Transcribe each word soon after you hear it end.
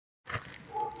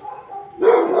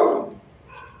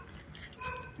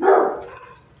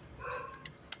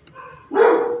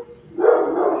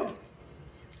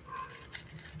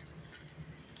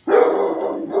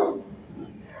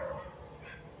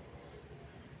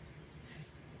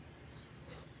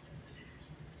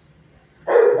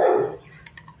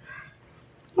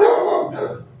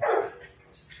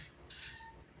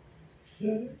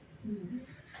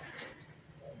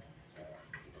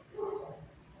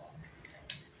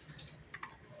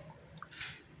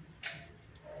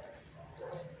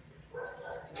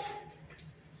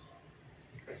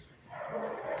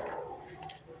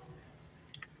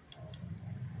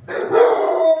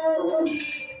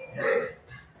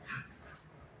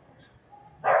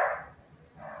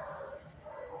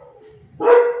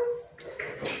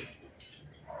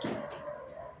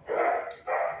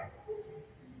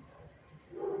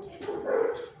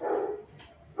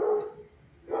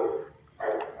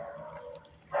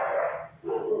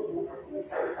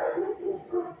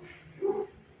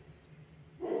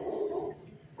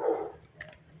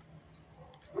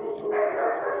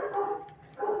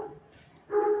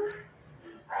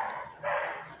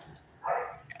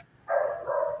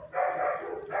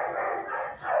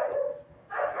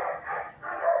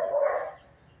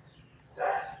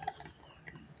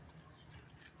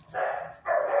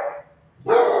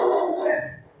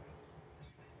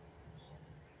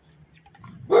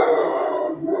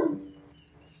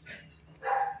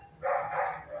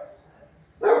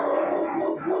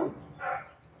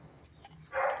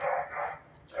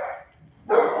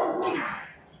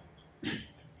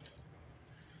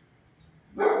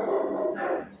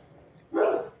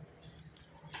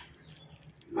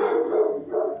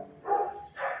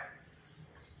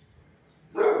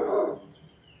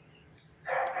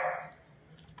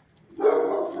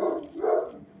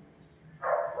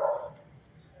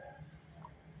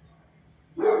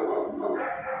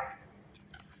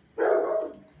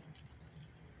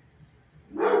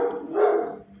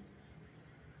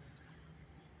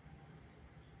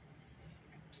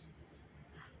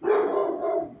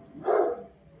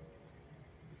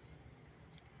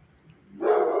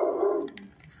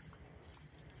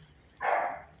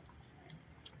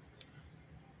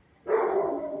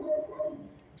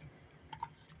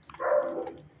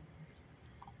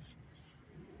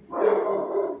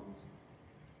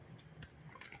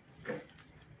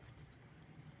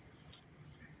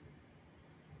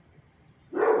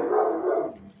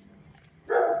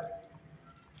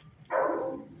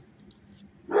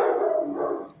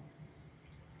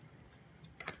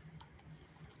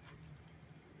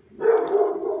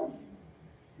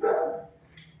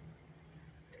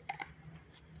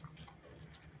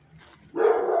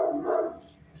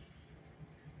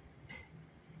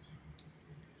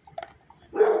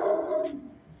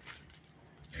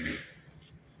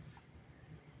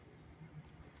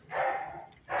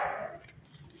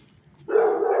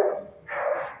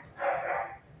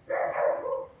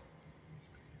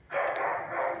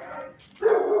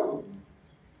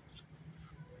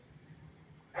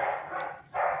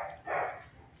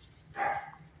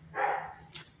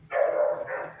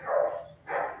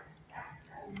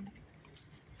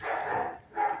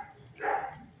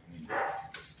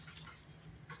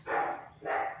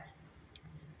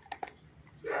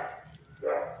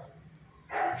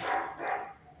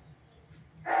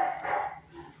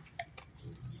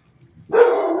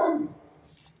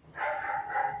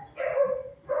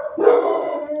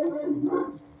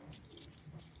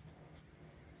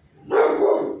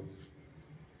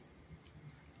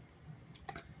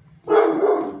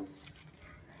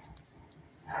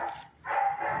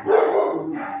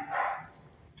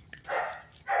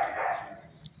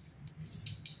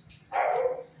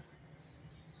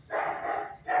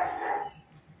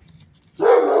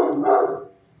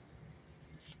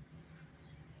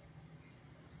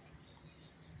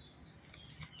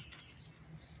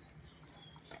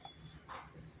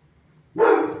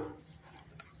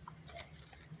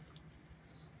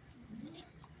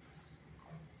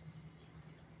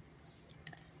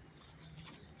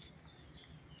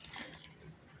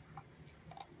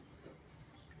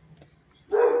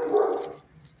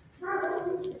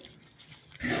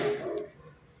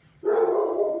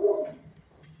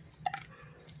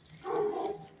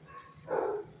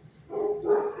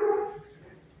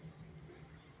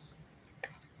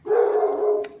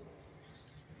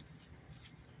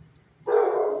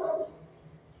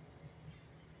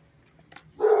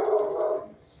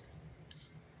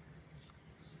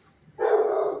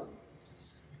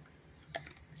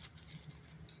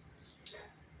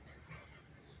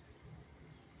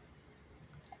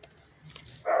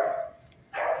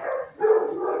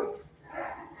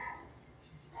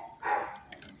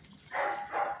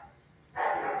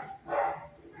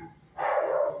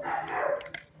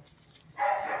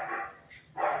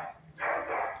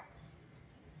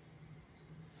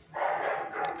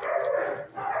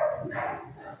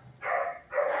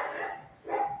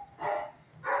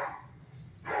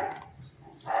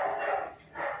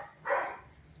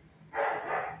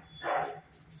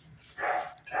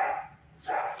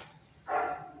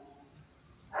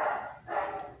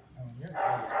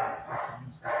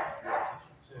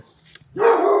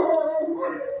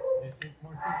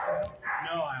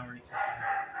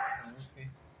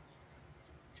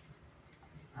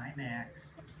Hi, Max.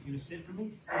 You gonna sit for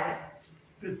me? Sit.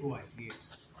 Good boy. Here.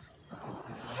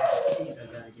 Jeez, I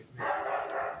gotta get rid of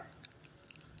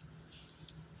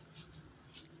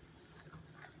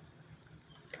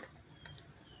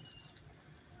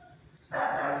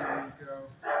There you go.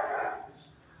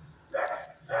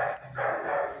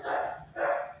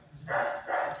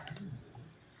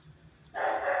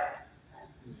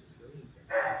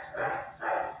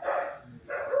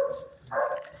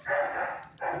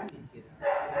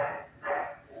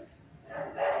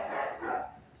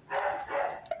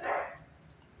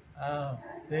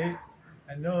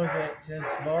 I know that since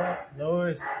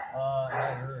Lois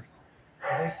had hers,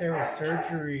 I think there was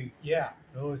surgery. Yeah.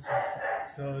 Lois was,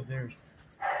 so there's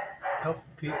a couple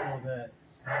people that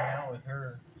hang out with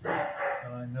her. So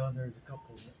I know there's a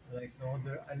couple, like,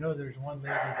 I know there's one lady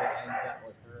that hangs out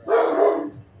with her.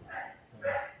 So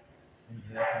maybe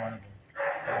that's one of them.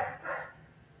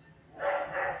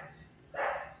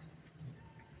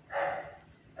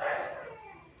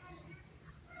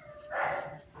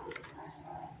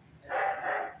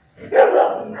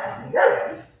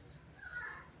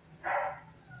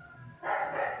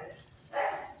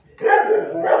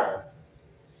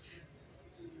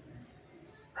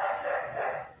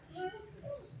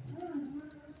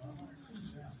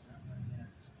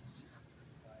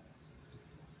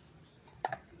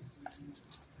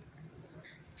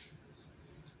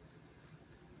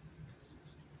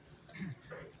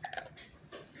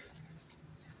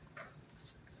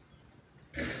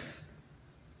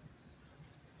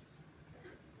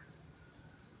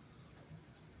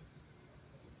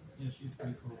 Yeah, she's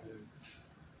pretty cool,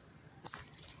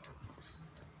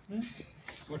 dude.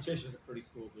 Morticia's a pretty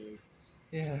cool dude.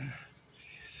 Yeah,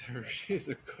 she's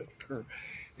a good girl.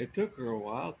 It took her a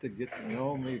while to get to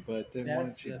know me, but then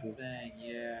once she That's the did, thing.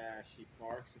 Yeah, she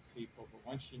barks at people, but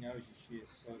once she knows you, she is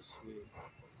so sweet.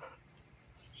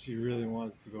 she really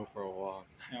wants to go for a walk.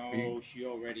 No, she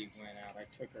already went out. I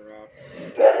took her out.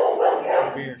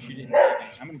 Over here, she didn't have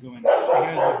any. I'm gonna go in there. She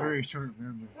has a very short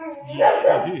memory.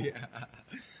 Yeah. Yeah.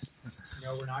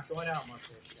 No, we're not going out,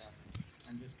 Morticia.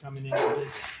 I'm just coming in to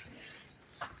visit.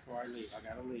 Before I leave, I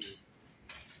gotta leave.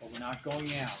 But we're not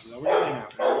going out. We already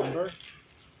went out, remember?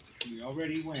 We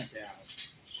already went out.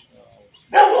 So.